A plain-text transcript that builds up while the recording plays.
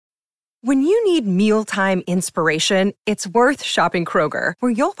When you need mealtime inspiration, it's worth shopping Kroger,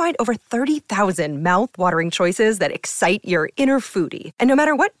 where you'll find over 30,000 mouth-watering choices that excite your inner foodie. And no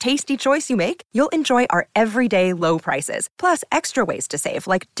matter what tasty choice you make, you'll enjoy our everyday low prices, plus extra ways to save,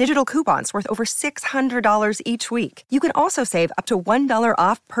 like digital coupons worth over $600 each week. You can also save up to $1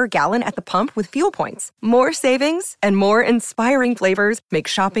 off per gallon at the pump with fuel points. More savings and more inspiring flavors make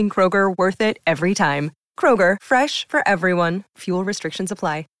shopping Kroger worth it every time. Kroger, fresh for everyone. Fuel restrictions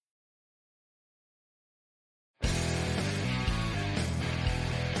apply.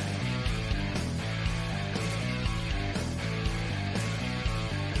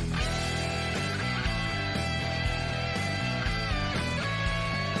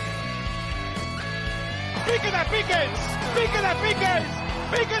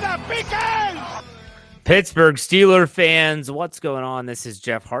 Pittsburgh Steelers fans, what's going on? This is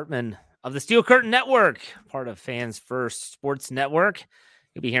Jeff Hartman of the Steel Curtain Network, part of Fans First Sports Network.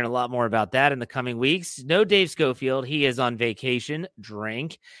 You'll be hearing a lot more about that in the coming weeks. No Dave Schofield. He is on vacation,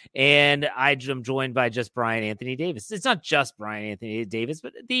 drink. And I am joined by just Brian Anthony Davis. It's not just Brian Anthony Davis,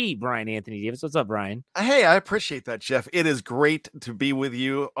 but the Brian Anthony Davis. What's up, Brian? Hey, I appreciate that, Jeff. It is great to be with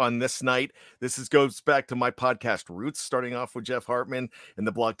you on this night. Goes back to my podcast roots, starting off with Jeff Hartman in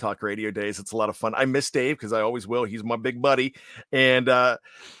the Blog Talk Radio days. It's a lot of fun. I miss Dave because I always will. He's my big buddy. And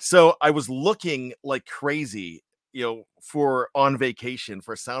so I was looking like crazy, for on vacation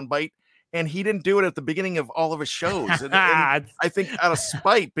for a soundbite, and he didn't do it at the beginning of all of his shows. And I think out of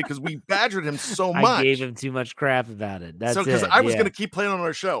spite, because we badgered him so much. I gave him too much crap about it. That's because I was going to keep playing on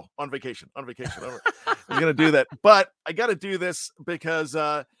our show on vacation. I was going to do that, but I got to do this because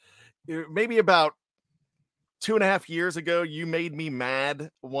maybe about 2.5 years ago, you made me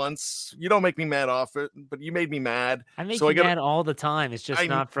mad once. You don't make me mad often, but you made me mad. I make you mad all the time. It's just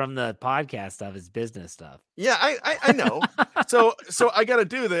not from the podcast stuff. It's business stuff. Yeah, I know. so I got to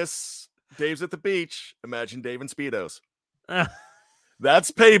do this. Dave's at the beach. Imagine Dave in Speedos. That's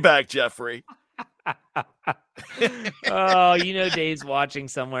payback, Jeffrey. Oh, Dave's watching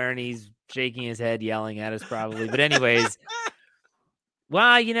somewhere and he's shaking his head, yelling at us probably. But anyways...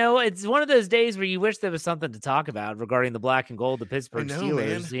 Well, it's one of those days where you wish there was something to talk about regarding the black and gold, the Pittsburgh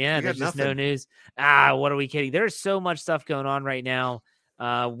Steelers. Man. Yeah, there's just no news. What are we kidding? There's so much stuff going on right now.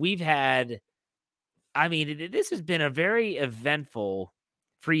 This has been a very eventful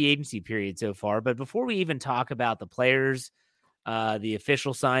free agency period so far. But before we even talk about the players, the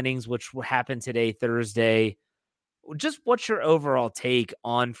official signings, which happened today, Thursday, just what's your overall take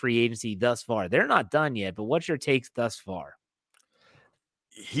on free agency thus far? They're not done yet, but what's your takes thus far?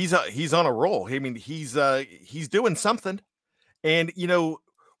 He's on a roll. I mean, he's doing something, and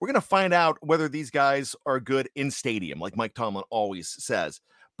we're gonna find out whether these guys are good in stadium, like Mike Tomlin always says.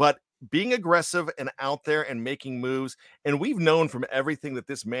 But being aggressive and out there and making moves, and we've known from everything that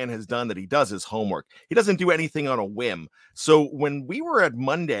this man has done that he does his homework. He doesn't do anything on a whim. So when we were at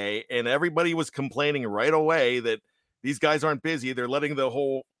Monday and everybody was complaining right away that these guys aren't busy, they're letting the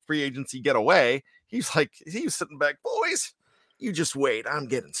whole free agency get away. He was sitting back, boys. You just wait. I'm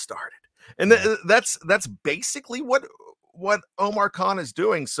getting started. And that's basically what Omar Khan is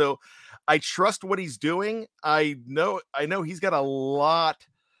doing. So I trust what he's doing. I know he's got a lot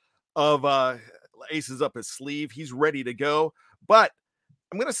of aces up his sleeve. He's ready to go. But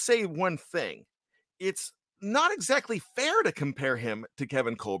I'm going to say one thing. It's not exactly fair to compare him to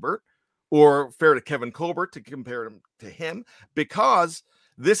Kevin Colbert, or fair to Kevin Colbert to compare him to him, because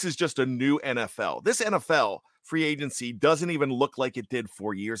this is just a new NFL. This NFL free agency doesn't even look like it did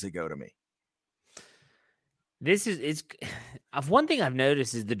 4 years ago to me. It's one thing I've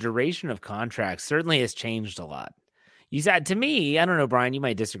noticed is the duration of contracts certainly has changed a lot. You said, to me, I don't know, Brian, you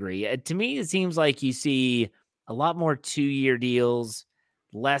might disagree. To me, it seems like you see a lot more 2-year deals,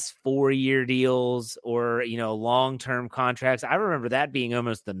 less 4-year deals, or, long-term contracts. I remember that being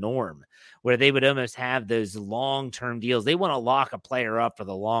almost the norm, where they would almost have those long-term deals. They want to lock a player up for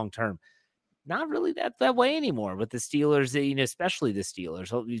the long term. Not really that way anymore with the Steelers, especially the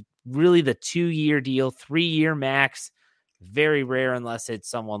Steelers. Really the 2-year deal, 3-year max, very rare unless it's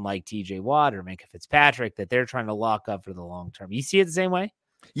someone like TJ Watt or Minkah Fitzpatrick that they're trying to lock up for the long term. You see it the same way?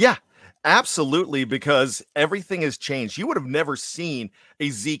 Yeah, absolutely, because everything has changed. You would have never seen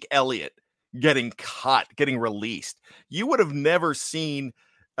a Zeke Elliott getting cut, getting released. You would have never seen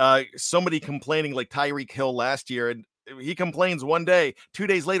somebody complaining like Tyreek Hill last year, and he complains one day, 2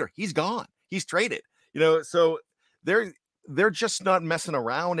 days later, he's gone. He's traded, so they're just not messing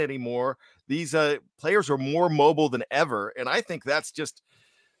around anymore. These players are more mobile than ever. And I think that's just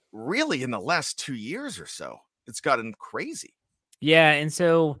really in the last 2 years or so, it's gotten crazy. Yeah. And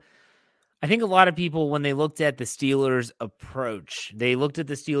so I think a lot of people, when they looked at the Steelers' approach, they looked at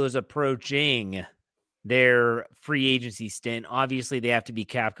the Steelers approaching their free agency stint. Obviously, they have to be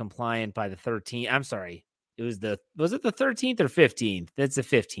cap compliant by the 13th. I'm sorry. Was it the 13th or 15th? That's the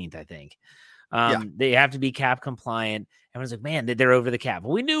 15th, I think. They have to be cap compliant. Everyone's like, man, they're over the cap.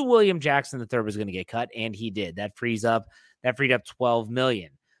 Well, we knew William Jackson III was going to get cut, and he did. That freed up $12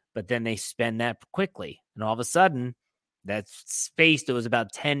 million. But then they spend that quickly. And all of a sudden, that space that was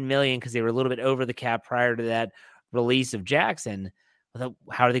about $10 million because they were a little bit over the cap prior to that release of Jackson.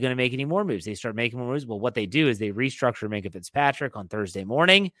 How are they going to make any more moves? They start making more moves. Well, what they do is they restructure Minkah Fitzpatrick on Thursday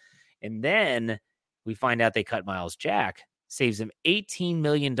morning. And then we find out they cut Myles Jack, saves them $18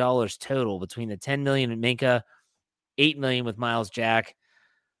 million total between the $10 million in Minkah, $8 million with Myles Jack.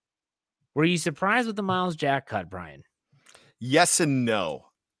 Were you surprised with the Myles Jack cut, Brian? Yes and no.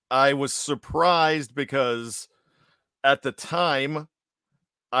 I was surprised because at the time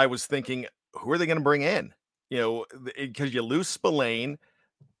I was thinking, who are they going to bring in? Because you lose Spillane.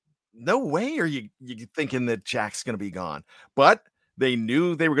 No way are you thinking that Jack's going to be gone. But they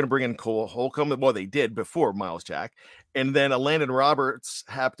knew they were going to bring in Cole Holcomb. Well, they did before Myles Jack. And then Landon Roberts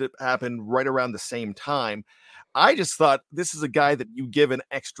happened right around the same time. I just thought this is a guy that you give an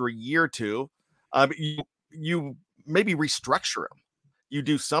extra year to. You maybe restructure him. You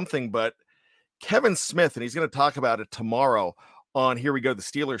do something, but Kevin Smith, and he's going to talk about it tomorrow on Here We Go, the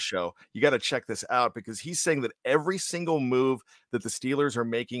Steelers show. You got to check this out because he's saying that every single move that the Steelers are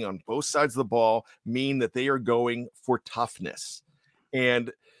making on both sides of the ball mean that they are going for toughness.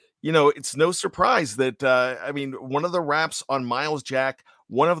 And, it's no surprise that, one of the raps on Myles Jack,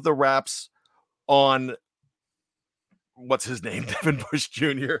 one of the raps on what's his name? Devin Bush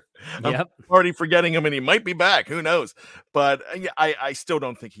Jr. I'm already forgetting him, and he might be back. Who knows? But I still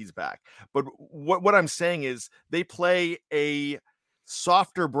don't think he's back. But what I'm saying is they play a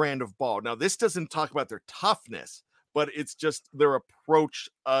softer brand of ball. Now, this doesn't talk about their toughness, but it's just their approach.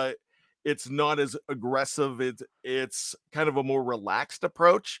 It's not as aggressive. It's kind of a more relaxed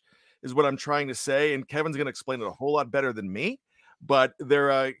approach is what I'm trying to say. And Kevin's going to explain it a whole lot better than me, but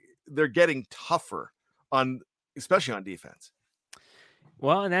they're getting tougher especially on defense.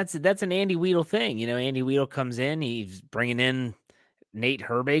 Well, and that's an Andy Weidl thing. Andy Weidl comes in, he's bringing in Nate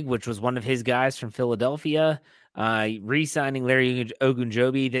Herbig, which was one of his guys from Philadelphia, re-signing Larry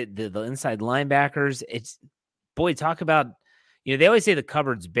Ogunjobi, the inside linebackers. Talk about, they always say the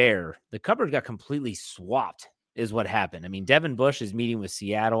cupboard's bare. The cupboard got completely swapped is what happened. I mean, Devin Bush is meeting with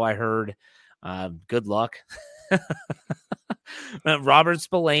Seattle, I heard. Good luck. Robert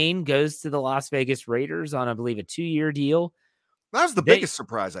Spillane goes to the Las Vegas Raiders on, I believe, a 2-year deal. That was the biggest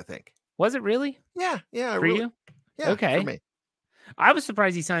surprise, I think. Was it really? Yeah. For you? Yeah. Okay. For me. I was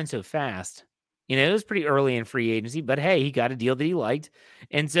surprised he signed so fast. It was pretty early in free agency, but hey, he got a deal that he liked.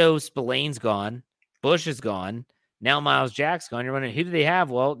 And so Spillane's gone. Bush is gone. Now Myles Jack's gone. You're wondering, who do they have?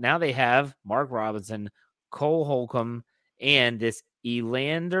 Well, now they have Mark Robinson, Cole Holcomb, and this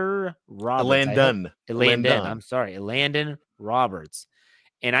Elandon Roberts.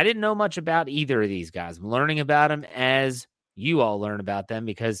 And I didn't know much about either of these guys. I'm learning about them as you all learn about them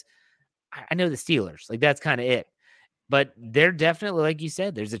because I know the Steelers. Like, that's kind of it. But they're definitely, like you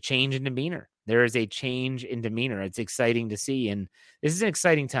said, there's a change in demeanor. There is a change in demeanor. It's exciting to see. And this is an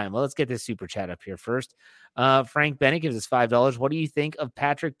exciting time. Well, let's get this super chat up here first. Frank Bennett gives us $5. What do you think of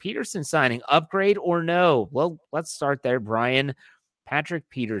Patrick Peterson signing? Upgrade or no? Well, let's start there, Brian. Patrick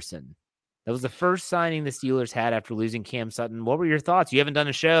Peterson. That was the first signing the Steelers had after losing Cam Sutton. What were your thoughts? You haven't done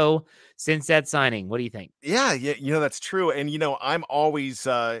a show since that signing. What do you think? Yeah, that's true. And, I'm always,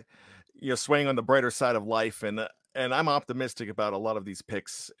 swaying on the brighter side of life. And I'm optimistic about a lot of these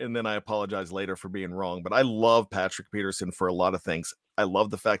picks. And then I apologize later for being wrong. But I love Patrick Peterson for a lot of things. I love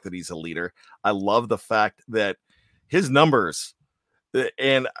the fact that he's a leader. I love the fact that his numbers,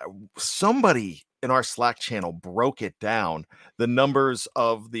 and somebody in our Slack channel broke it down, the numbers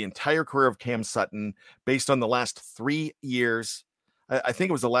of the entire career of Cam Sutton based on the last 3 years. I think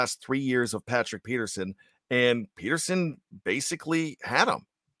it was the last 3 years of Patrick Peterson, and Peterson basically had him.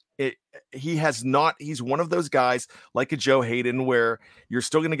 He's one of those guys like a Joe Hayden where you're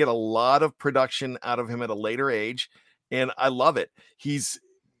still going to get a lot of production out of him at a later age. And I love it.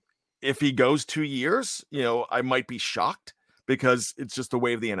 If he goes 2 years, I might be shocked because it's just the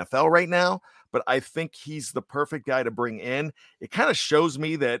way of the NFL right now. But I think he's the perfect guy to bring in. It kind of shows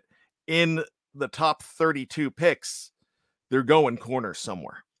me that in the top 32 picks, they're going corner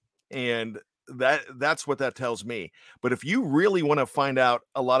somewhere. And that's what that tells me. But if you really want to find out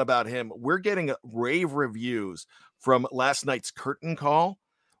a lot about him, we're getting rave reviews from last night's curtain call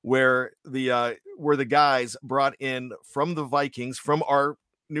where the guys brought in from the Vikings, from our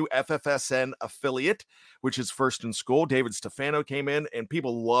new FFSN affiliate, which is First and School. David Stefano came in, and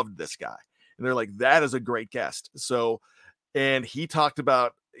people loved this guy. And they're like, that is a great guest. So, and he talked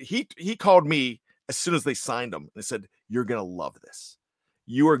about, he called me as soon as they signed him and said, you're going to love this.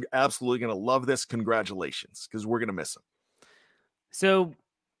 You are absolutely going to love this. Congratulations, because we're going to miss him. So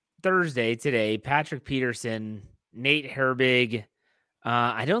Thursday, today, Patrick Peterson, Nate Herbig.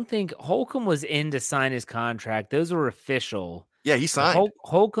 I don't think Holcomb was in to sign his contract. Those were official. Yeah, he signed.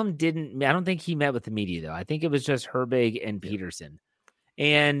 Holcomb didn't. I don't think he met with the media, though. I think it was just Herbig and Peterson.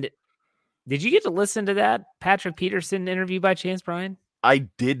 And did you get to listen to that Patrick Peterson interview by chance, Brian? I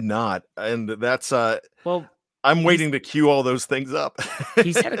did not. And that's well, I'm waiting to queue all those things up.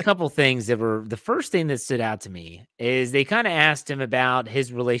 He said a couple things that were, the first thing that stood out to me is they kind of asked him about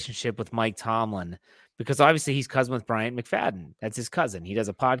his relationship with Mike Tomlin, because obviously he's cousin with Bryant McFadden. That's his cousin. He does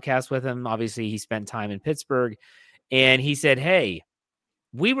a podcast with him. Obviously he spent time in Pittsburgh, and he said, hey,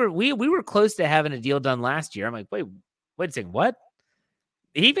 we were close to having a deal done last year. I'm like, wait a second. What?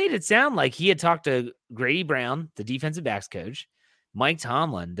 He made it sound like he had talked to Grady Brown, the defensive backs coach, Mike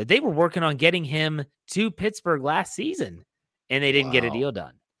Tomlin, that they were working on getting him to Pittsburgh last season, and they didn't get a deal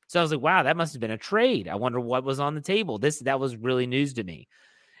done. So I was like, wow, that must have been a trade. I wonder what was on the table. That was really news to me.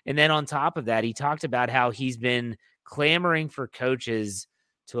 And then on top of that, he talked about how he's been clamoring for coaches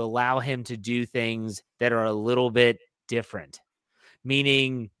to allow him to do things that are a little bit different,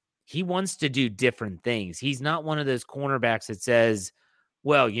 meaning he wants to do different things. He's not one of those cornerbacks that says,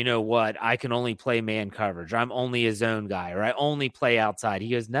 well, you know what? I can only play man coverage. I'm only a zone guy, or I only play outside. He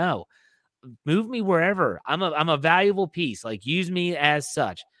goes, no, move me wherever. I'm a valuable piece. Like, use me as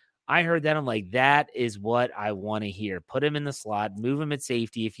such. I heard that. I'm like, that is what I want to hear. Put him in the slot, move him at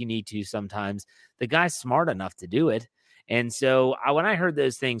safety if you need to. Sometimes the guy's smart enough to do it. And so when I heard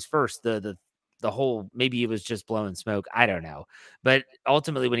those things first, the whole, maybe it was just blowing smoke. I don't know. But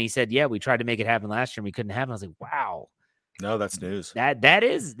ultimately when he said, yeah, we tried to make it happen last year and we couldn't happen, I was like, wow. No, that's news. That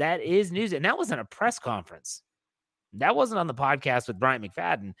is news. And that was in a press conference. That wasn't on the podcast with Bryant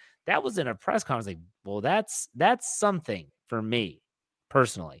McFadden. That was in a press conference. Like, well, that's something for me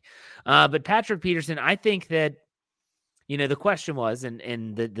personally. But Patrick Peterson, I think that, the question was,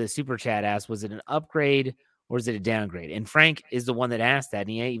 and the super chat asked, was it an upgrade or is it a downgrade? And Frank is the one that asked that. And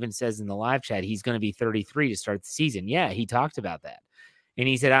he even says in the live chat, he's going to be 33 to start the season. Yeah, he talked about that. And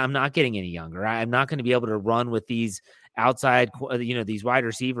he said, I'm not getting any younger. I'm not going to be able to run with these outside, these wide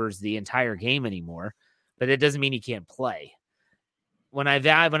receivers the entire game anymore. But that doesn't mean he can't play. When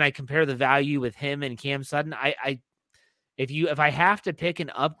I compare the value with him and Cam Sutton, if I have to pick an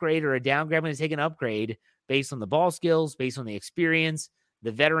upgrade or a downgrade, I'm going to take an upgrade based on the ball skills, based on the experience,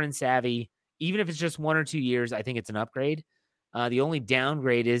 the veteran savvy. Even if it's just 1 or 2 years, I think it's an upgrade. The only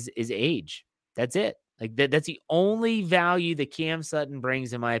downgrade is age. That's it. Like that's the only value that Cam Sutton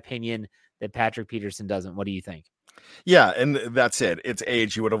brings, in my opinion, that Patrick Peterson doesn't. What do you think? Yeah, and that's it. It's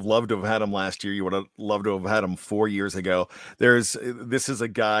age. You would have loved to have had him last year. You would have loved to have had him 4 years ago. This is a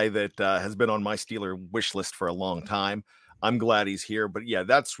guy that has been on my Steeler wish list for a long time. I'm glad he's here, but yeah,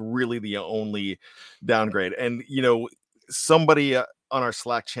 that's really the only downgrade. And somebody on our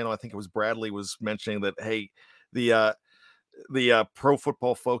Slack channel, I think it was Bradley, was mentioning that, hey, the Pro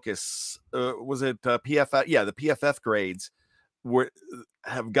Football Focus, was it PFF? Yeah, the PFF grades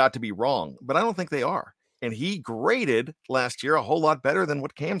have got to be wrong, but I don't think they are. And he graded last year a whole lot better than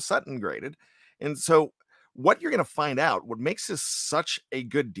what Cam Sutton graded. And so what you're going to find out, what makes this such a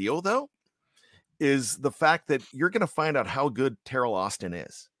good deal, though, is the fact that you're going to find out how good Terrell Austin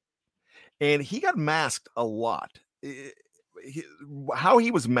is. And he got masked a lot. How he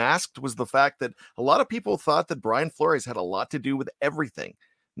was masked was the fact that a lot of people thought that Brian Flores had a lot to do with everything.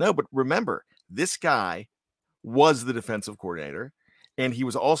 No, but remember, this guy was the defensive coordinator, and he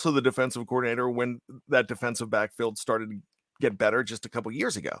was also the defensive coordinator when that defensive backfield started to get better just a couple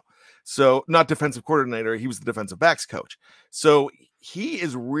years ago. So not defensive coordinator, he was the defensive backs coach. So he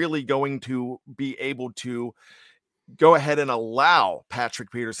is really going to be able to go ahead and allow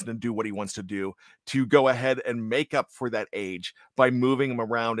Patrick Peterson to do what he wants to do, to go ahead and make up for that age by moving him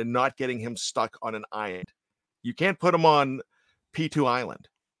around and not getting him stuck on an island. You can't put him on P2 Island.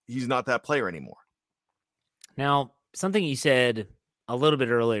 He's not that player anymore. Now, something you said a little bit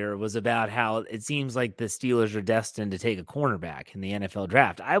earlier was about how it seems like the Steelers are destined to take a cornerback in the NFL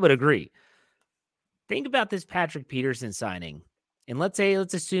draft. I would agree. Think about this Patrick Peterson signing. And let's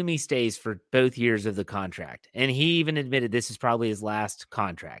assume he stays for both years of the contract. And he even admitted this is probably his last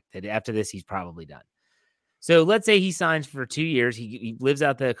contract, that after this, he's probably done. So let's say he signs for 2 years. He lives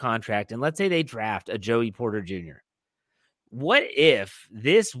out the contract. And let's say they draft a Joey Porter Jr. What if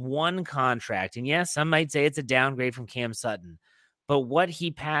this one contract, and yes, some might say it's a downgrade from Cam Sutton, But what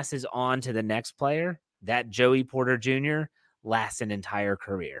he passes on to the next player, that Joey Porter Jr., lasts an entire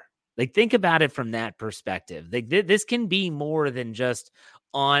career. Like, think about it from that perspective. Like, this can be more than just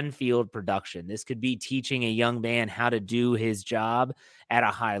on-field production. This could be teaching a young man how to do his job at a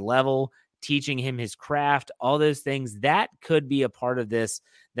high level, teaching him his craft, all those things. That could be a part of this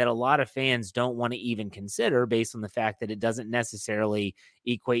that a lot of fans don't want to even consider based on the fact that it doesn't necessarily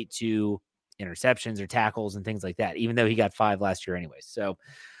equate to interceptions or tackles and things like that, even though he got 5 last year anyway. So,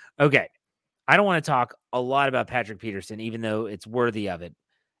 okay. I don't want to talk a lot about Patrick Peterson, even though it's worthy of it.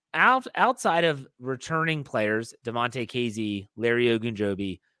 Outside of returning players, Damontae Kazee, Larry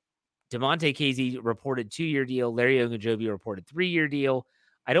Ogunjobi. Damontae Kazee reported 2-year deal. Larry Ogunjobi reported 3-year deal.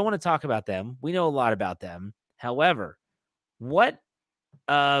 I don't want to talk about them. We know a lot about them. However, what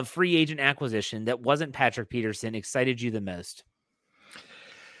free agent acquisition that wasn't Patrick Peterson excited you the most?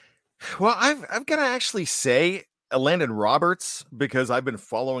 Well, I've got to actually say Landon Roberts, because I've been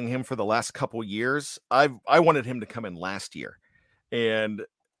following him for the last couple years. I wanted him to come in last year, and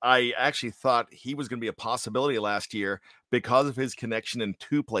I actually thought he was going to be a possibility last year because of his connection in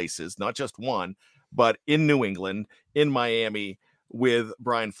 2 places, not just one, but in New England, in Miami with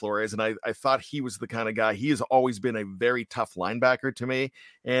Brian Flores. And I thought he was the kind of guy. He has always been a very tough linebacker to me,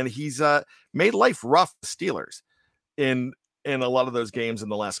 and he's made life rough for the Steelers in a lot of those games in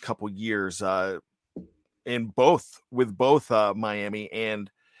the last couple years, with both Miami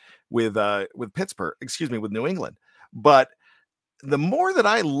and with Pittsburgh, with New England. But the more that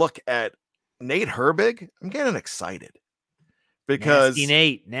I look at Nate Herbig, I'm getting excited because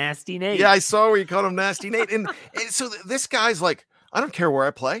Nasty Nate. Yeah, I saw where you called him Nasty Nate. And so this guy's like, I don't care where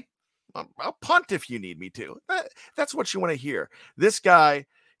I play. I'll punt if you need me to. That's what you want to hear. This guy,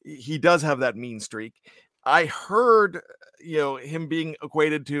 he does have that mean streak. I heard, him being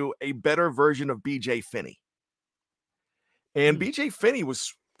equated to a better version of BJ Finney. And BJ Finney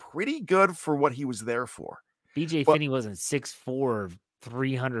was pretty good for what he was there for. BJ Finney wasn't 6'4",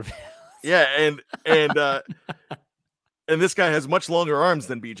 300 pounds. Yeah, and this guy has much longer arms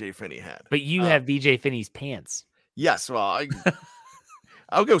than BJ Finney had. But you have BJ Finney's pants. Yes, well,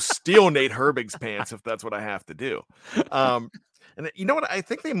 I'll go steal Nate Herbig's pants if that's what I have to do. And you know what? I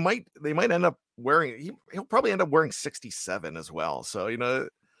think they might end up wearing. He'll probably end up wearing 67 as well. So you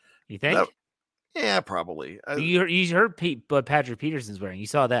think? Yeah, probably. You heard what Patrick Peterson's wearing. You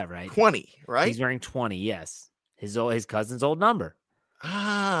saw that, right? 20, right? He's wearing 20. Yes, his cousin's old number.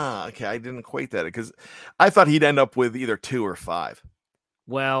 Ah, okay. I didn't equate that because I thought he'd end up with either 2 or 5.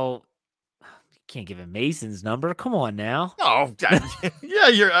 Well, you can't give him Mason's number. Come on now. Oh,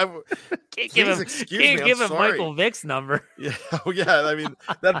 yeah. Can't give him Michael Vick's number. Yeah, oh yeah. I mean,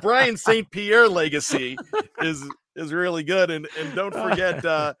 that Brian St. Pierre legacy is really good, and don't forget.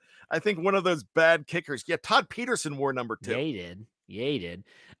 I think one of those bad kickers. Yeah, Todd Peterson wore number 2. Yeah, he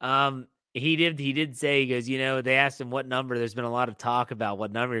did. He did say, he goes, they asked him what number. There's been a lot of talk about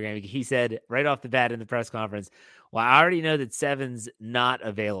what number you're going to be. He said right off the bat in the press conference, well, I already know that 7's not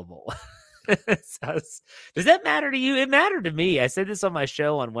available. Does that matter to you? It mattered to me. I said this on my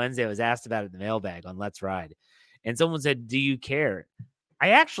show on Wednesday. I was asked about it in the mailbag on Let's Ride. And someone said, do you care? I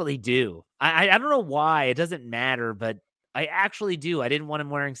actually do. I don't know why. It doesn't matter, but I actually do. I didn't want him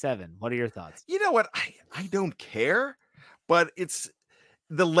wearing 7. What are your thoughts? You know what? I don't care, but it's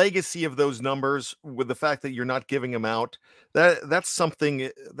the legacy of those numbers with the fact that you're not giving them out. That's something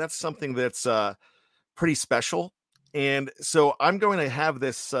that's pretty special. And so I'm going to have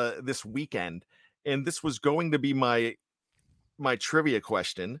this this weekend, and this was going to be my trivia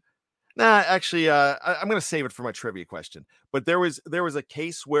question. Nah, actually, I'm going to save it for my trivia question. But there was a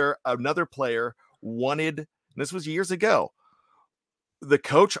case where another player wanted, and this was years ago, the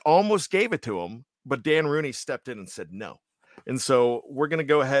coach almost gave it to him, but Dan Rooney stepped in and said no. And so we're going to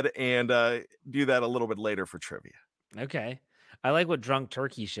go ahead and do that a little bit later for trivia. Okay. I like what Drunk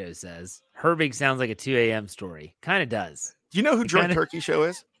Turkey Show says. Herbig sounds like a 2 a.m. story. Kind of does. Do you know who Drunk Turkey Show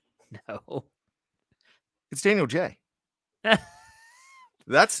is? No. It's Daniel J.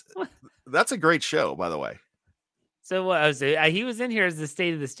 That's a great show, by the way. So he was in here as the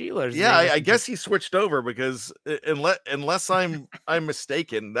State of the Steelers. Yeah, I guess he switched over because unless I'm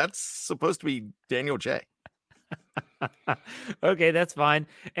mistaken, that's supposed to be Daniel J. Okay, that's fine.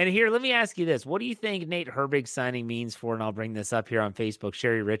 And here, let me ask you this. What do you think Nate Herbig signing means for, and I'll bring this up here on Facebook,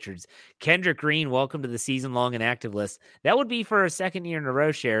 Sherry Richards. Kendrick Green, welcome to the season-long inactive list. That would be for a second year in a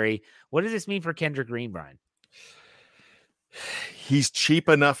row, Sherry. What does this mean for Kendrick Green, Brian? He's cheap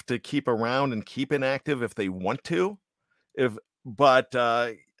enough to keep around and keep inactive if they want to. But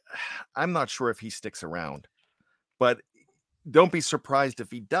I'm not sure if he sticks around. But don't be surprised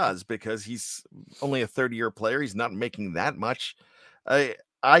if he does, because he's only a 30-year player. He's not making that much.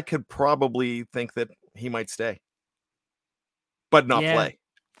 I could probably think that he might stay, but not play.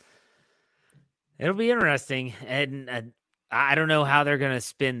 It'll be interesting, and I don't know how they're going to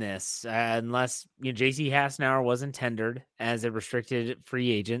spin this unless J.C. Hassenauer wasn't tendered as a restricted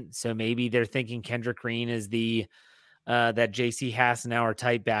free agent, so maybe they're thinking Kendrick Green is the that J.C. Hassenauer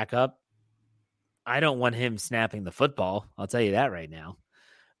type backup. I don't want him snapping the football. I'll tell you that right now.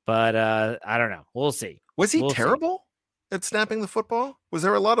 But I don't know. We'll see. Was he terrible at snapping the football? Was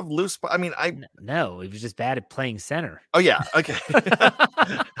there a lot of loose? I mean, no, he was just bad at playing center. Oh yeah, okay.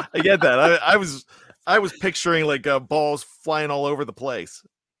 I get that. I was picturing like balls flying all over the place.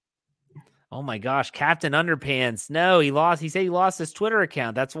 Oh my gosh, Captain Underpants. No, he lost. He said he lost his Twitter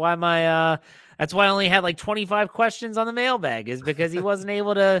account. That's why that's why I only had like 25 questions on the mailbag, is because he wasn't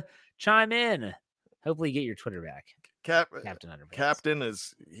able to chime in. Hopefully you get your Twitter back. Captain Underpants. Captain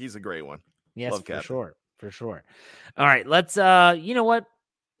he's a great one. Yes, for sure. All right, let's you know what?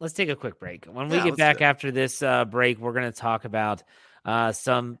 Let's take a quick break. When we get back after this break, we're going to talk about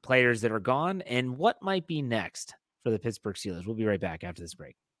some players that are gone and what might be next for the Pittsburgh Steelers. We'll be right back after this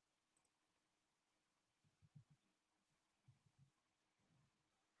break.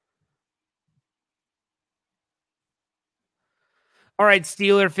 All right,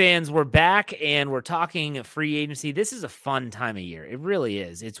 Steeler fans, we're back and we're talking free agency. This is a fun time of year. It really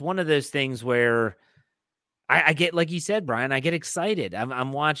is. It's one of those things where I get, like you said, Brian, I get excited.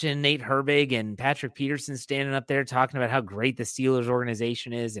 I'm watching Nate Herbig and Patrick Peterson standing up there talking about how great the Steelers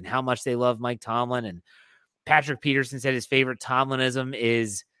organization is and how much they love Mike Tomlin. And Patrick Peterson said his favorite Tomlinism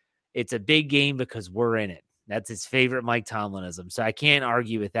is it's a big game because we're in it. That's his favorite Mike Tomlinism. So I can't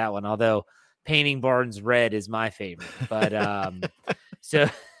argue with that one, although painting barns red is my favorite. But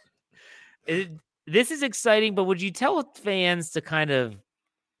this is exciting, but would you tell fans to kind of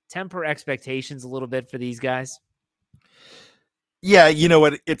temper expectations a little bit for these guys? Yeah, you know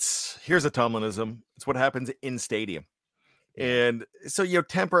what? Here's a Tomlinism. It's what happens in stadium. And so,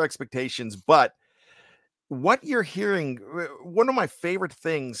 temper expectations. But what you're hearing, one of my favorite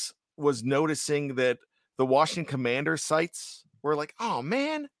things was noticing that the Washington Commanders sites were like, oh,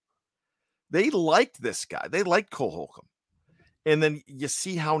 man, they liked this guy. They liked Cole Holcomb. And then you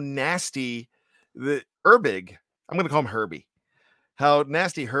see how nasty the Herbig, I'm going to call him Herbie, how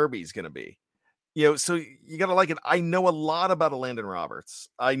nasty Herbie's going to be. So you got to like it. I know a lot about Landon Roberts.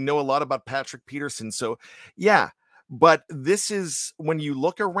 I know a lot about Patrick Peterson. So, yeah. But this is when you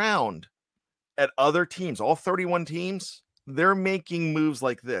look around at other teams, all 31 teams, they're making moves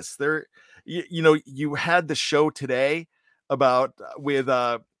like this. You had the show today about with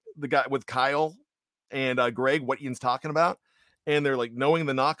the guy with Kyle and Greg, what Ian's talking about. And they're like knowing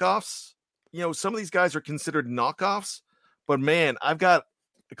the knockoffs. Some of these guys are considered knockoffs, but man, I've got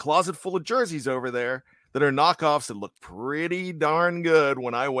a closet full of jerseys over there that are knockoffs that look pretty darn good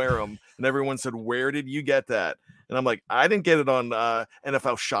when I wear them. And everyone said, where did you get that? And I'm like, I didn't get it on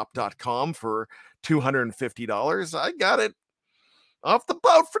NFLshop.com for $250. I got it off the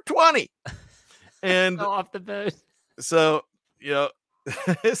boat for $20. And off the boat. So,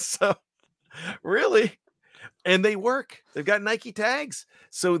 so really, and they work. They've got Nike tags.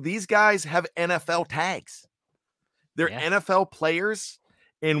 So these guys have NFL tags. They're NFL players.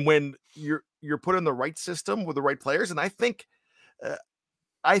 And when you're put in the right system with the right players, and I think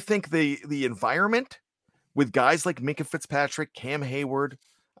the environment with guys like Minkah Fitzpatrick, Cam Hayward,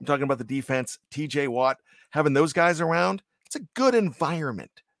 I'm talking about the defense, TJ Watt, having those guys around, it's a good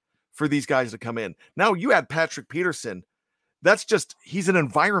environment for these guys to come in. Now you add Patrick Peterson. He's an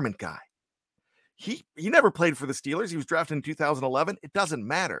environment guy. He never played for the Steelers. He was drafted in 2011. It doesn't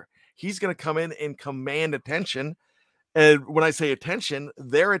matter. He's going to come in and command attention. And when I say attention,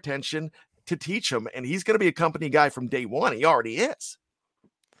 their attention to teach them. And he's going to be a company guy from day one. He already is.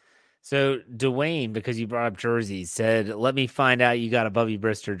 So Dwayne, because you brought up jerseys, said, let me find out you got a Bubby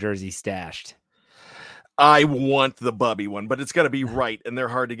Brister jersey stashed. I want the Bubby one, but it's got to be right. And they're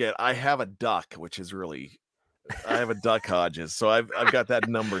hard to get. I have a duck, which is really... I have a Duck Hodges, so I've got that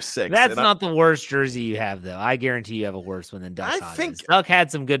number 6. That's not the worst jersey you have, though. I guarantee you have a worse one than Duck Hodges. Think Duck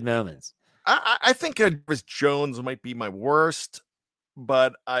had some good moments. I think Chris Jones might be my worst,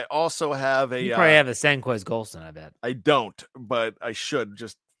 but I also have you probably have a Senquez Golston, I bet. I don't, but I should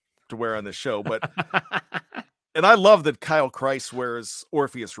just to wear on the show. But and I love that Kyle Kreis wears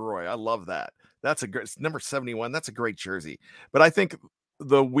Orpheus Roy. I love that. That's it's number 71. That's a great jersey. But I think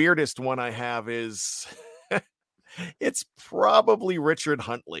the weirdest one I have is. It's probably Richard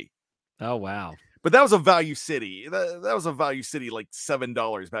Huntley. Oh, wow. But that was a Value City. That was a Value City, like $7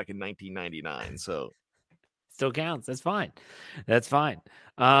 back in 1999. So still counts. That's fine. That's fine.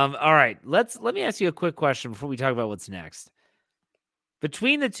 All right. Let me ask you a quick question before we talk about what's next.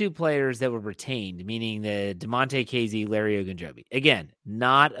 Between the two players that were retained, meaning the DeMonte Casey, Larry Ogunjobi, again,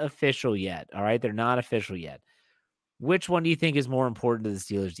 not official yet. All right. They're not official yet. Which one do you think is more important to the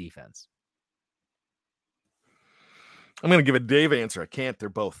Steelers defense? I'm going to give a Dave answer. I can't. They're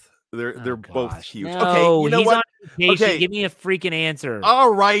both. They're both huge. No, okay, you know what? Okay, give me a freaking answer.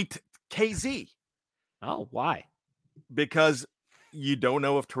 All right, KZ. Oh, why? Because you don't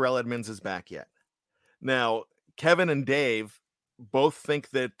know if Terrell Edmunds is back yet. Now, Kevin and Dave both think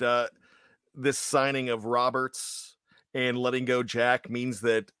that this signing of Roberts and letting go Jack means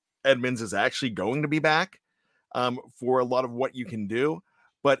that Edmunds is actually going to be back for a lot of what you can do.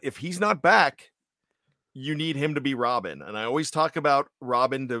 But if he's not back, you need him to be Robin. And I always talk about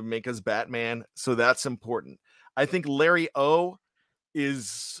Robin to make us Batman. So that's important. I think Larry O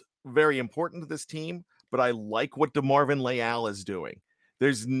is very important to this team, but I like what DeMarvin Leal is doing.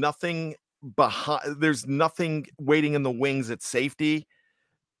 There's nothing waiting in the wings at safety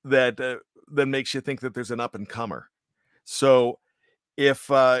that makes you think that there's an up and comer. So if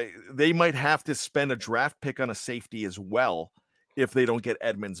they might have to spend a draft pick on a safety as well, if they don't get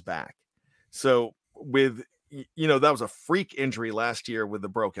Edmunds back. So with, that was a freak injury last year with the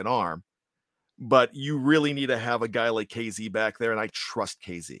broken arm, but you really need to have a guy like KZ back there. And I trust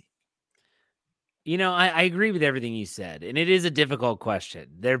KZ. I agree with everything you said, and it is a difficult question.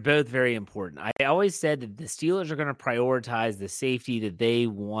 They're both very important. I always said that the Steelers are going to prioritize the safety that they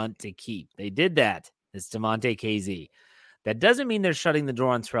want to keep. They did that. It's DeMonte KZ. That doesn't mean they're shutting the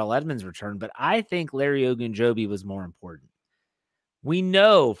door on Terrell Edmunds' return, but I think Larry Ogunjobi was more important. We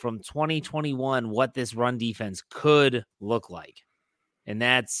know from 2021 what this run defense could look like, and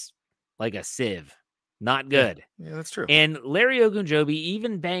that's like a sieve. Not good. Yeah, that's true. And Larry Ogunjobi,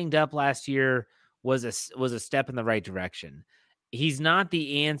 even banged up last year, was a step in the right direction. He's not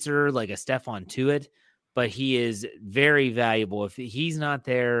the answer like a Stephon Tuitt, but he is very valuable. If he's not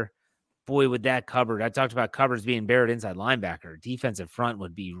there, boy, with that cupboard, I talked about cupboards being buried inside linebacker. Defensive front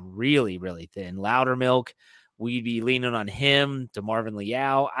would be really, really thin. Loudermilk, we'd be leaning on him, DeMarvin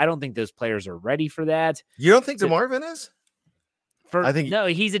Leal. I don't think those players are ready for that. You don't think DeMarvin is? No,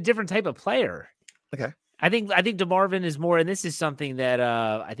 he's a different type of player. Okay. I think DeMarvin is more, and this is something that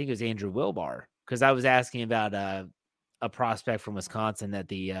I think it was Andrew Wilbar, because I was asking about a prospect from Wisconsin that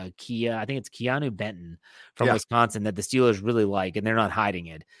the I think it's Keanu Benton from Wisconsin that the Steelers really like, and they're not hiding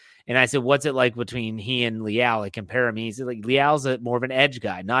it. And I said, what's it like between he and Leal? Like, compare him. He's like, Leal's more of an edge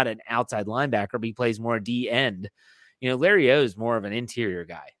guy, not an outside linebacker, but he plays more D end. Larry O is more of an interior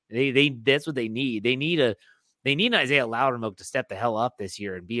guy. That's what they need. They need an Isaiah Loudermilk to step the hell up this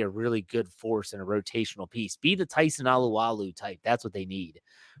year and be a really good force and a rotational piece. Be the Tyson Alualu type. That's what they need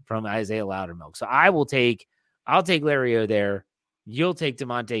from Isaiah Loudermilk. So I'll take Larry O there. You'll take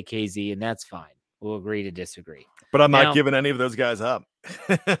DeMonte KZ, and that's fine. We'll agree to disagree. But I'm not giving any of those guys up.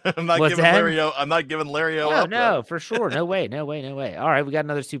 I'm not giving Larry O up. No, for sure. No way. All right, we got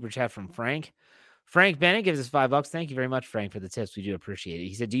another super chat from Frank. Frank Bennett gives us $5. Thank you very much, Frank, for the tips. We do appreciate it.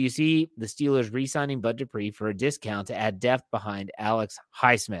 He said, do you see the Steelers re-signing Bud Dupree for a discount to add depth behind Alex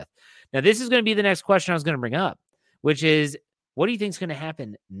Highsmith? Now, this is going to be the next question I was going to bring up, which is, what do you think is going to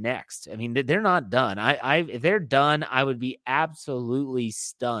happen next? I mean, they're not done. If they're done, I would be absolutely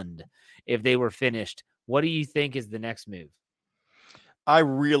stunned if they were finished. What do you think is the next move? I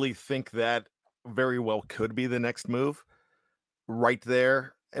really think that very well could be the next move right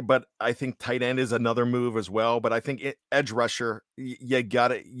there. But I think tight end is another move as well. But I think edge rusher,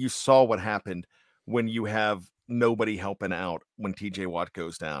 you saw what happened when you have nobody helping out when TJ Watt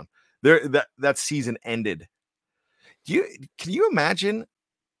goes down. That season ended. Can you imagine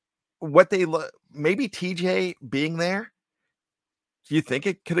what maybe TJ being there? Do you think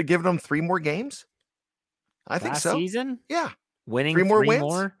it could have given them 3 more games? I think so. Season? Yeah. Winning 3 more wins?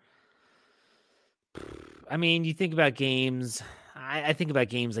 More? I mean, you think about games. I think about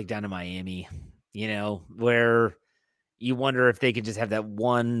games like down in Miami, where you wonder if they could just have that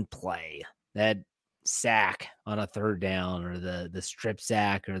one play, that sack on a third down, or the strip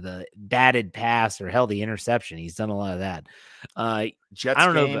sack, or the batted pass, or hell, the interception. He's done a lot of that. Jets I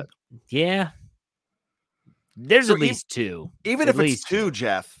don't game. know, but yeah, there's at least 2. Even if it's 2,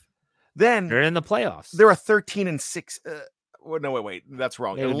 Jeff, then they're in the playoffs. They're a 13-6. No, wait, that's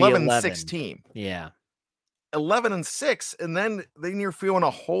wrong. 11-6 team. Yeah. 11-6, and then you're feeling a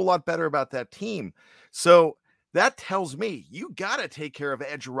whole lot better about that team. So that tells me you got to take care of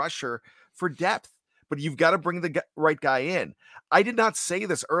edge rusher for depth, but you've got to bring the right guy in. I did not say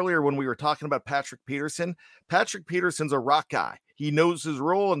this earlier when we were talking about Patrick Peterson. Patrick Peterson's a rock guy. He knows his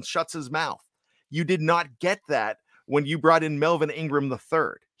role and shuts his mouth. You did not get that when you brought in Melvin Ingram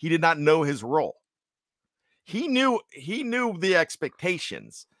III. He did not know his role. He knew the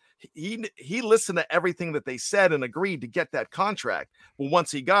expectations. He listened to everything that they said and agreed to get that contract. But once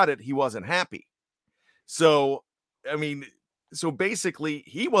he got it, he wasn't happy. So, I mean, so basically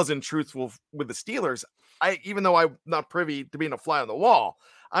he wasn't truthful with the Steelers. Even though I'm not privy to being a fly on the wall,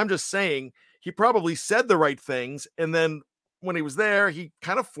 I'm just saying he probably said the right things. And then when he was there, he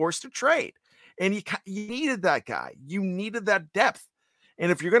kind of forced a trade. And you needed that guy. You needed that depth.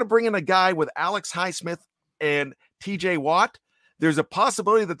 And if you're going to bring in a guy with Alex Highsmith and TJ Watt, there's a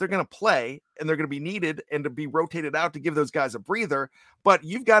possibility that they're going to play and they're going to be needed and to be rotated out to give those guys a breather. But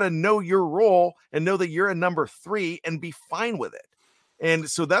you've got to know your role and know that you're a number 3 and be fine with it. And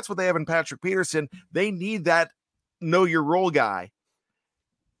so that's what they have in Patrick Peterson. They need that know your role guy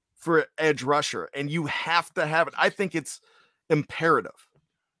for edge rusher, and you have to have it. I think it's imperative.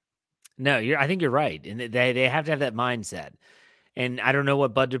 No, I think you're right. And they have to have that mindset. And I don't know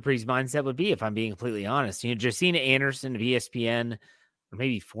what Bud Dupree's mindset would be, if I'm being completely honest. Josina Anderson of ESPN, or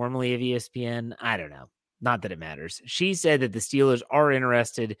maybe formerly of ESPN, I don't know. Not that it matters. She said that the Steelers are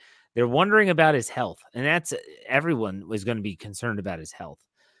interested. They're wondering about his health. And everyone was going to be concerned about his health.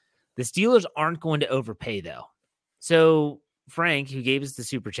 The Steelers aren't going to overpay, though. So Frank, who gave us the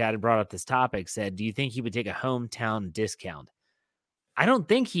super chat and brought up this topic, said, do you think he would take a hometown discount? I don't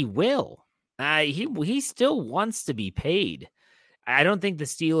think he will. He still wants to be paid. I don't think the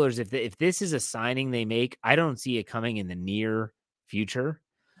Steelers, if this is a signing they make, I don't see it coming in the near future.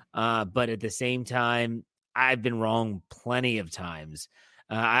 But at the same time, I've been wrong plenty of times.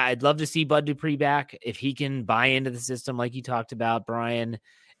 I'd love to see Bud Dupree back if he can buy into the system like you talked about, Brian,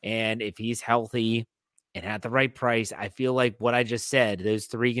 and if he's healthy and at the right price. I feel like what I just said, those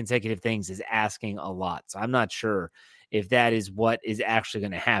 3 consecutive things, is asking a lot. So I'm not sure if that is what is actually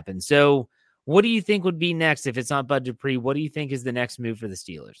going to happen. So what do you think would be next if it's not Bud Dupree? What do you think is the next move for the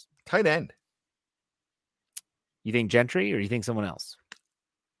Steelers? Tight end. You think Gentry or you think someone else?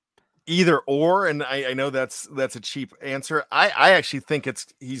 Either or, and I know that's a cheap answer. I actually think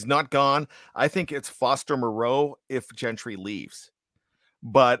he's not gone. I think it's Foster Moreau if Gentry leaves.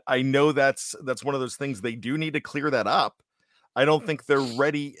 But I know that's one of those things they do need to clear that up. I don't think they're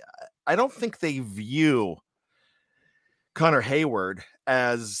ready. I don't think they view Connor Hayward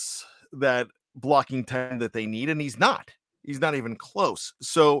as that blocking time that they need, and he's not even close.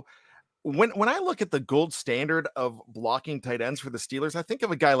 So when I look at the gold standard of blocking tight ends for the Steelers, I think of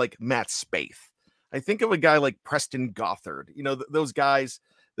a guy like Matt Spaeth. I think of a guy like Preston Gothard, those guys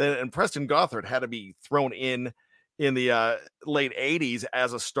and Preston Gothard had to be thrown in the late 80s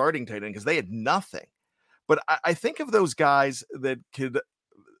as a starting tight end because they had nothing. But I think of those guys that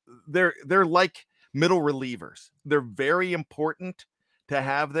they're like middle relievers. They're very important to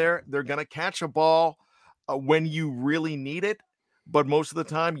have there. They're going to catch a ball when you really need it, but most of the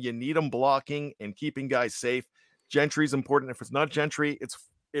time you need them blocking and keeping guys safe. Gentry's important. If it's not Gentry,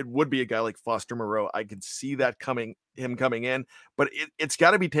 it would be a guy like Foster Moreau. I could see that coming in, but it's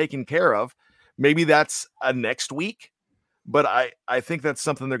got to be taken care of. Maybe that's a next week, but I think that's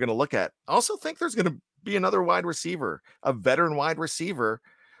something they're going to look at. I also think there's going to be another wide receiver, a veteran wide receiver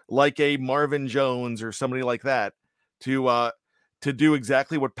like a Marvin Jones or somebody like that to do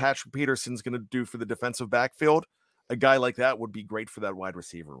exactly what Patrick Peterson's going to do for the defensive backfield. A guy like that would be great for that wide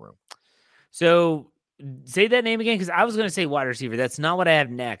receiver room. So say that name again, because I was going to say wide receiver. That's not what I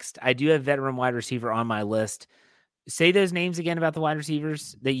have next. I do have veteran wide receiver on my list. Say those names again about the wide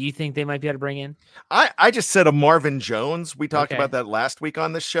receivers that you think they might be able to bring in. I just said a Marvin Jones. We talked about that last week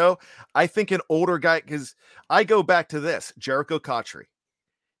on this show. I think an older guy, because I go back to this, Jericho Cotchery.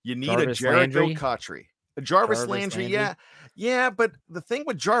 You need a Jericho Cotchery. Jarvis Landry. Yeah. But the thing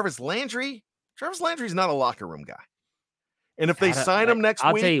with Jarvis Landry's not a locker room guy. And if they sign him next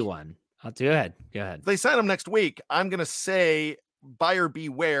week, I'll tell you one. Go ahead. If they sign him next week, I'm going to say buyer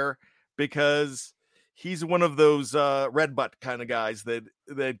beware, because he's one of those red butt kind of guys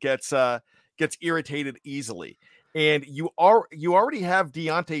that gets irritated easily. And you already have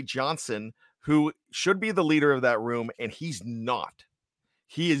Deontay Johnson, who should be the leader of that room, and he's not.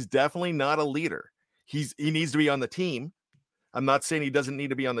 He is definitely not a leader. He needs to be on the team. I'm not saying he doesn't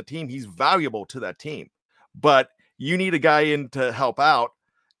need to be on the team. He's valuable to that team, but you need a guy in to help out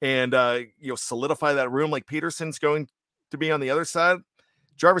and solidify that room. Like Peterson's going to be on the other side.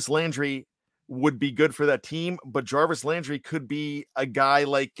 Jarvis Landry would be good for that team, but Jarvis Landry could be a guy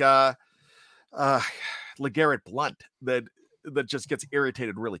like LeGarrette Blount that just gets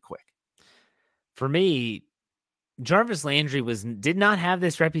irritated really quick. For me, Jarvis Landry did not have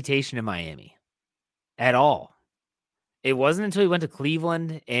this reputation in Miami at all. It wasn't until he went to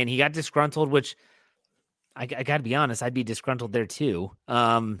Cleveland and he got disgruntled, which I got to be honest, I'd be disgruntled there too.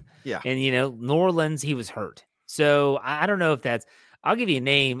 Yeah. And, New Orleans, he was hurt. So I don't know if that's – I'll give you a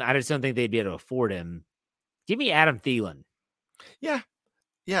name. I just don't think they'd be able to afford him. Give me Adam Thielen. Yeah.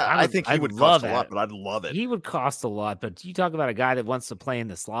 Yeah, I think he would cost a lot, but I'd love it. He would cost a lot, but you talk about a guy that wants to play in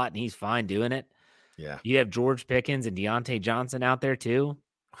the slot and he's fine doing it. Yeah. You have George Pickens and Deontay Johnson out there too.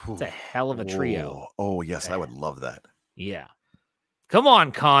 It's a hell of a trio. Oh yes, I would love that. Yeah. Come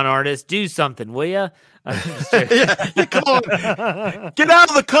on, con artist, do something, will you? Yeah, come on. Get out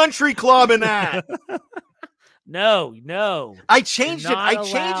of the country club in that. No. I changed it. I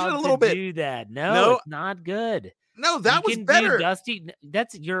changed it a little bit. Do that. No, it's not good. No, that was better. Dusty,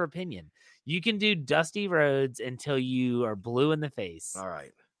 that's your opinion. You can do Dusty Rhodes until you are blue in the face. All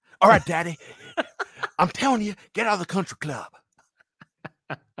right, Daddy. I'm telling you, get out of the country club.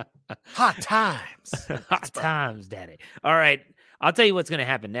 Hot times. Hot times, Daddy. All right. I'll tell you what's going to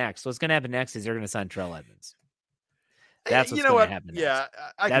happen next. What's going to happen next is they're going to sign Terrell Edmonds. That's what's going to happen next. Yeah,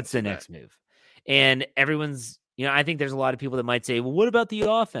 that's the next move. And everyone's, I think there's a lot of people that might say, well, what about the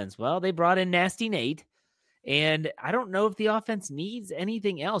offense? Well, they brought in Nasty Nate. And I don't know if the offense needs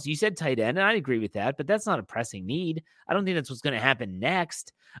anything else. You said tight end, and I agree with that, but that's not a pressing need. I don't think that's what's going to happen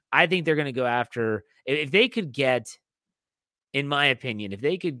next. I think they're going to go after, if they could get, in my opinion, if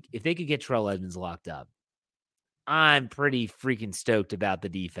they could get Terrell Edmonds locked up, I'm pretty freaking stoked about the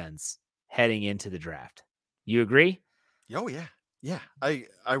defense heading into the draft. You agree? Oh yeah. Yeah, I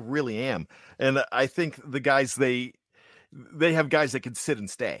really am. And I think the guys, they have guys that can sit and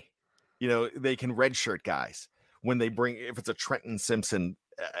stay. They can redshirt guys when they bring, if it's a Trenton Simpson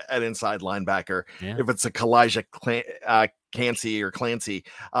at inside linebacker, if it's a Kalijah Clancy,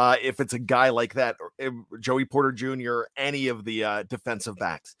 if it's a guy like that, or Joey Porter Jr., any of the defensive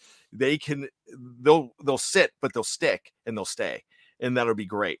backs, they'll sit, but they'll stick and they'll stay. And that'll be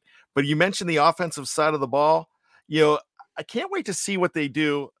great. But you mentioned the offensive side of the ball. I can't wait to see what they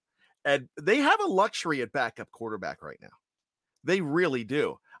do. And they have a luxury at backup quarterback right now. They really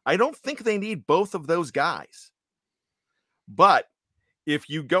do. I don't think they need both of those guys. But if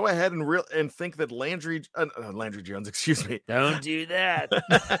you go ahead and think that Landry Jones, excuse me. Don't do that.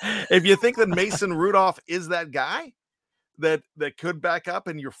 If you think that Mason Rudolph is that guy that could back up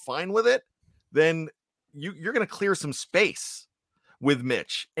and you're fine with it, then you're going to clear some space with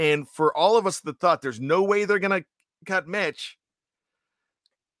Mitch. And for all of us that thought there's no way they're going to cut Mitch,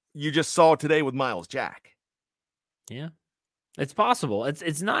 you just saw it today with Miles Jack. Yeah. It's possible.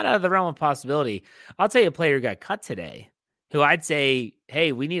 It's not out of the realm of possibility. I'll tell you a player who got cut today, who I'd say,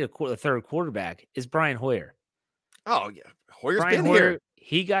 hey, we need a third quarterback, is Brian Hoyer. Oh, yeah. Hoyer's been here.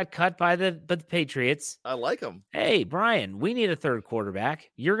 He got cut by the Patriots. I like him. Hey, Brian, we need a third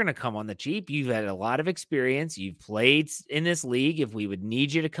quarterback. You're going to come on the cheap. You've had a lot of experience. You've played in this league. If we would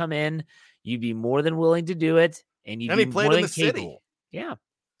need you to come in, you'd be more than willing to do it. And he played in the city. Yeah.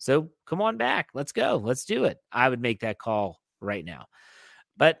 So come on back. Let's go. Let's do it. I would make that call right now.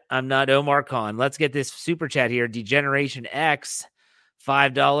 But I'm not Omar Khan. Let's get this super chat here. Degeneration X,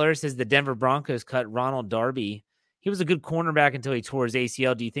 $5 says the Denver Broncos cut Ronald Darby. He was a good cornerback until he tore his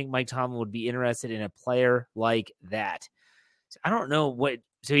ACL. Do you think Mike Tomlin would be interested in a player like that? So I don't know what.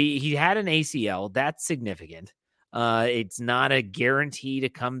 So he had an ACL. That's significant. It's not a guarantee to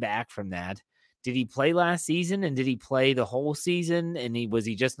come back from that. Did he play last season, and did he play the whole season? And was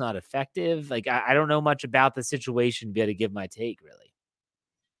he just not effective? Like, I don't know much about the situation to be able to give my take, really.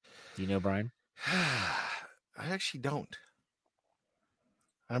 Do you know, Brian? I actually don't.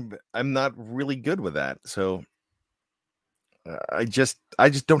 I'm not really good with that. So I just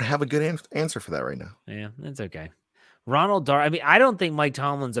don't have a good answer for that right now. Yeah, that's okay. Ronald Darby. I mean, I don't think Mike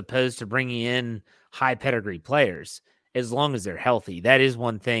Tomlin's opposed to bringing in high pedigree players, as long as they're healthy. That is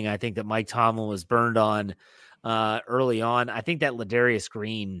one thing I think that Mike Tomlin was burned on early on. I think that Ladarius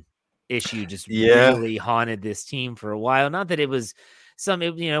Green issue just really haunted this team for a while. Not that it was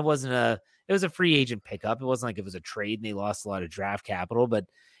it was a free agent pickup. It wasn't like it was a trade and they lost a lot of draft capital, but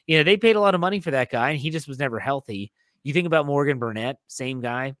they paid a lot of money for that guy and he just was never healthy. You think about Morgan Burnett, same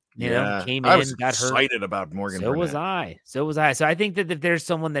guy, came in, I was got hurt. Excited about Morgan Burnett. So was I. So I think that if there's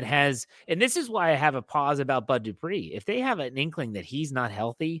someone that has, and this is why I have a pause about Bud Dupree. If they have an inkling that he's not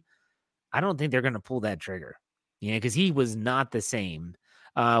healthy, I don't think they're going to pull that trigger. Because he was not the same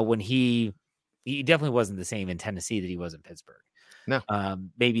when he definitely wasn't the same in Tennessee that he was in Pittsburgh. No.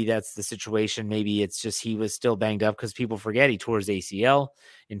 Maybe that's the situation. Maybe it's just he was still banged up because people forget he tore his ACL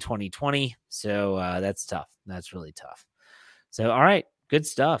in 2020. So that's tough. That's really tough. So, all right. Good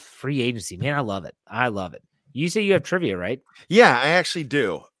stuff. Free agency. Man, I love it. I love it. You say you have trivia, right? Yeah, I actually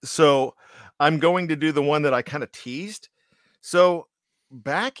do. So I'm going to do the one that I kind of teased. So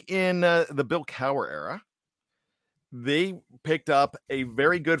back in the Bill Cowher era, they picked up a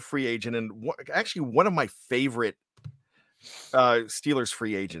very good free agent and actually one of my favorite Steelers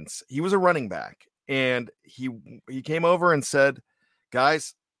free agents. He was a running back, and he came over and said,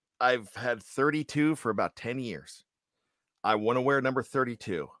 "Guys, I've had 32 for about 10 years. I want to wear number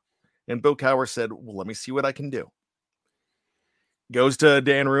 32." And Bill Cowher said, "Well, let me see what I can do." Goes to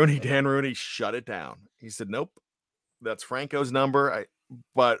Dan Rooney. Dan Rooney shut it down. He said, "Nope, that's Franco's number."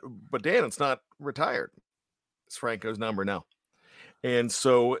 But Dan, it's not retired. It's Franco's number now. And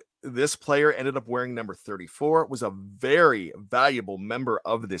so this player ended up wearing number 34, was a very valuable member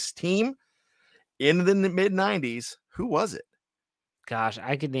of this team in the mid 90s. Who was it? Gosh,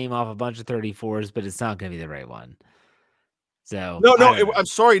 I could name off a bunch of 34s, but it's not going to be the right one. So No, I'm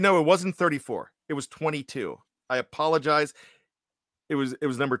sorry. No, it wasn't 34. It was 22. I apologize. It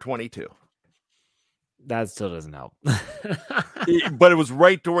was number 22. That still doesn't help. But it was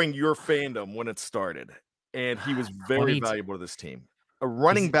right during your fandom when it started. And he was very valuable to this team. A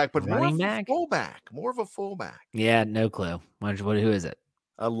running back, but more of a fullback. Yeah, no clue. Who is it?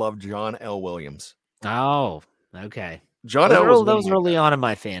 I love John L. Williams. Oh, okay. John L. That was early on in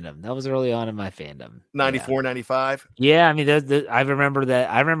my fandom. 94, 95. Yeah, I mean, I remember that.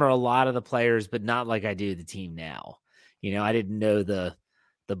 I remember a lot of the players, but not like I do the team now. You know, I didn't know the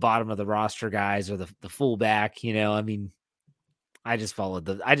bottom of the roster guys or the fullback. You know, I mean, I just followed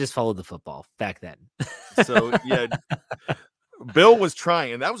the football back then. So yeah, Bill was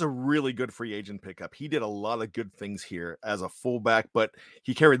trying, and that was a really good free agent pickup. He did a lot of good things here as a fullback, but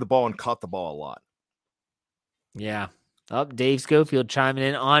he carried the ball and caught the ball a lot. Yeah. Oh, Dave Schofield chiming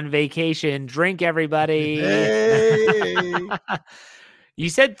in on vacation. Drink, everybody. Hey. You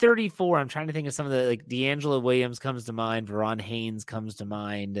said 34. I'm trying to think of some of the, like, D'Angelo Williams comes to mind. Veron Haynes comes to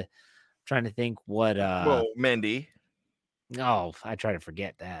mind. I'm trying to think what. Well, Mendy. Oh, I try to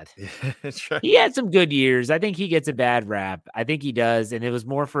forget that. Right. He had some good years. I think he gets a bad rap. I think he does, and it was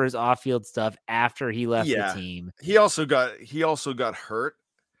more for his off-field stuff after he left the team. He also got hurt,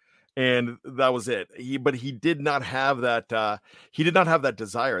 and that was it. But he did not have that. He did not have that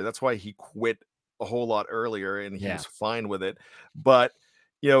desire. That's why he quit a whole lot earlier, and he was fine with it. But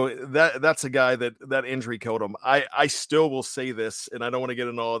you know, that's a guy that injury killed him. I still will say this, and I don't want to get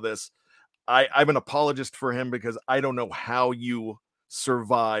into all of this. I'm an apologist for him because I don't know how you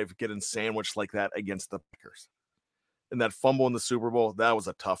survive getting sandwiched like that against the Packers. And that fumble in the Super Bowl, that was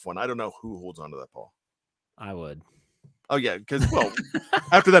a tough one. I don't know who holds onto that ball. I would. Oh, yeah, because, well,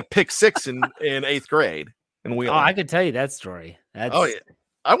 after that pick six in 8th grade. I could tell you that story. Oh, yeah.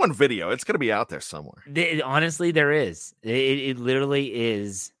 I want video. It's going to be out there somewhere. Honestly, there is. It literally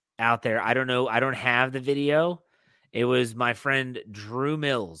is out there. I don't know. I don't have the video. It was my friend Drew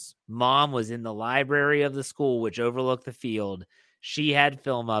Mills. Mom was in the library of the school, which overlooked the field. She had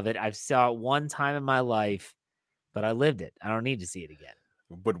film of it. I've saw it one time in my life, but I lived it. I don't need to see it again.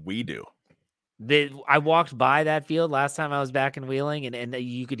 But we do. I walked by that field last time I was back in Wheeling, and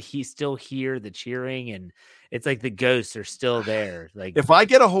you could still hear the cheering, and it's like the ghosts are still there. Like, if I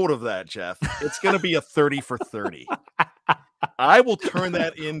get a hold of that, Jeff, it's going to be a 30 for 30. I will turn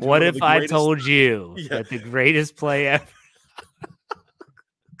that into. What if I told you that the greatest play ever?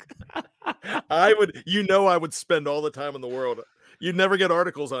 I would spend all the time in the world. You'd never get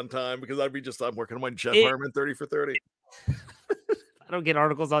articles on time because I'm working on my Jeff Harmon 30 for 30. I don't get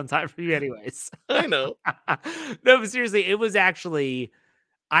articles on time for you anyways. I know. No, but seriously,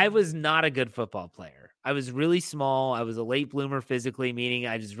 I was not a good football player. I was really small. I was a late bloomer physically, meaning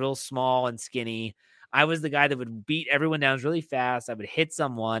I was real small and skinny. I was the guy that would beat everyone down really fast. I would hit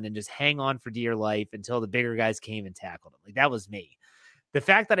someone and just hang on for dear life until the bigger guys came and tackled him. Like, that was me. The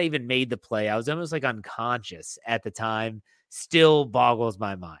fact that I even made the play, I was almost like unconscious at the time, still boggles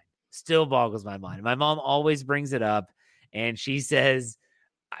my mind. My mom always brings it up, and she says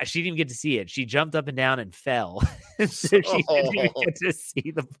she didn't even get to see it. She jumped up and down and fell. So she didn't even get to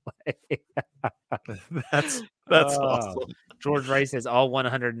see the play. That's awesome. George Rice says all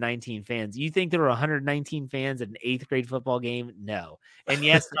 119 fans. You think there were 119 fans at an 8th grade football game? No. And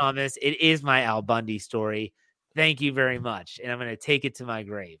yes, Thomas, it is my Al Bundy story. Thank you very much. And I'm going to take it to my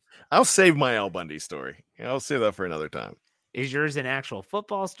grave. I'll save my Al Bundy story. I'll save that for another time. Is yours an actual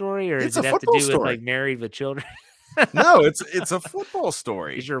football story, or does it have to do with like Married with Children? No, it's a football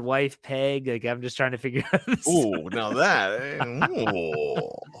story. Is your wife Peg? Like, I'm just trying to figure out. Oh, now that.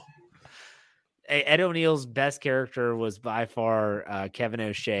 Ed O'Neill's best character was by far Kevin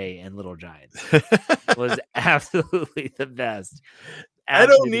O'Shea in Little Giants. Was absolutely the best. Ed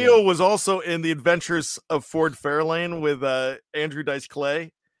O'Neill was also in The Adventures of Ford Fairlane with Andrew Dice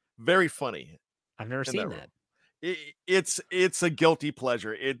Clay. Very funny. I've never seen that. It's a guilty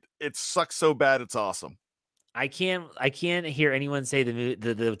pleasure. It sucks so bad it's awesome. I can't hear anyone say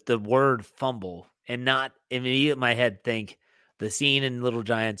the word fumble and not immediately in my head think the scene in Little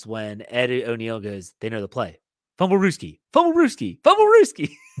Giants when Ed O'Neill goes, they know the play. Fumble Rooski, fumble Rooski, fumble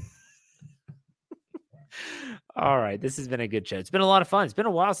Rooski. All right, this has been a good show. It's been a lot of fun. It's been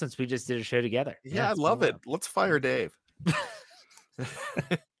a while since we just did a show together. Yeah, I love it. Let's fire Dave.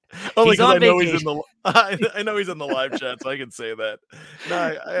 Only because I know he's in the live chat, so I can say that.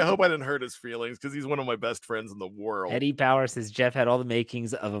 No, I hope I didn't hurt his feelings because he's one of my best friends in the world. Eddie Power says Jeff had all the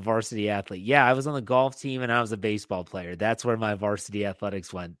makings of a varsity athlete. Yeah, I was on the golf team and I was a baseball player. That's where my varsity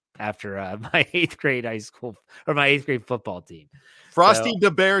athletics went after my 8th grade high school or my 8th grade football team. Frosty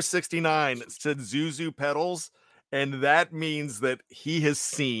the Bear 69 said Zuzu pedals, and that means that he has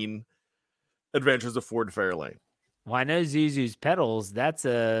seen Adventures of Ford Fairlane. Well, I know Zuzu's pedals. That's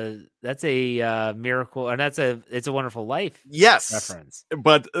a miracle, and it's a Wonderful Life. Yes, reference.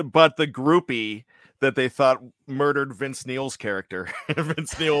 But the groupie that they thought murdered Vince Neil's character,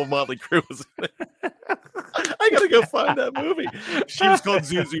 Vince Neil of Motley Crue, was. I gotta go find that movie. She was called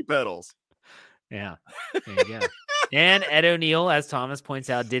Zuzu Pedals. Yeah, there you go. And Ed O'Neill, as Thomas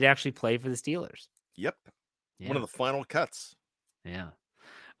points out, did actually play for the Steelers. Yep, one of the final cuts. Yeah.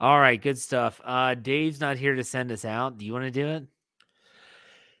 All right, good stuff. Dave's not here to send us out. Do you want to do it?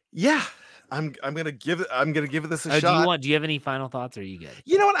 Yeah, I'm gonna give it this a shot. Do you have any final thoughts? Or are you good?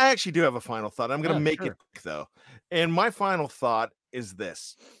 You know what? I actually do have a final thought. I'm gonna make it quick though. And my final thought is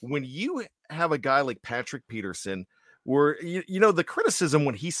this: when you have a guy like Patrick Peterson, where you know the criticism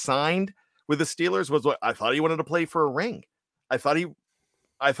when he signed with the Steelers was, I thought he wanted to play for a ring. I thought he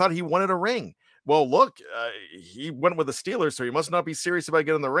wanted a ring. Well, look, he went with the Steelers, so he must not be serious about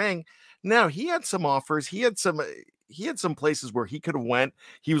getting the ring. Now, he had some offers. He had some places where he could have went.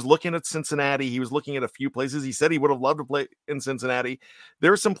 He was looking at Cincinnati. He was looking at a few places. He said he would have loved to play in Cincinnati.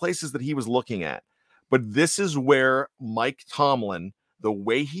 There are some places that he was looking at. But this is where Mike Tomlin, the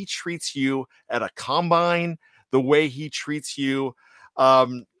way he treats you at a combine, the way he treats you at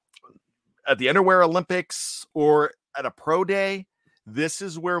the Underwear Olympics or at a pro day, this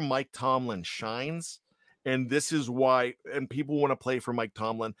is where Mike Tomlin shines, and this is why, and people want to play for Mike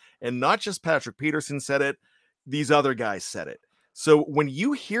Tomlin, and not just Patrick Peterson said it, these other guys said it. So when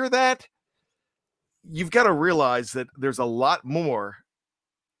you hear that, you've got to realize that there's a lot more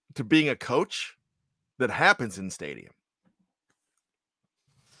to being a coach that happens in stadium.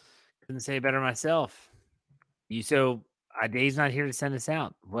 Couldn't say it better myself. Dave's not here to send us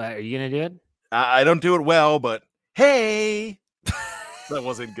out. What, are you going to do it? I don't do it well, but hey. That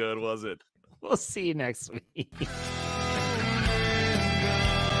wasn't good, was it? We'll see you next week.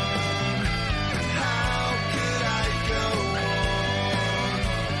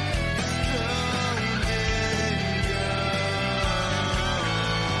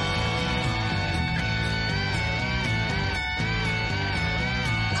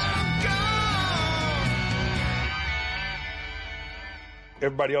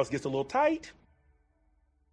 Everybody else gets a little tight.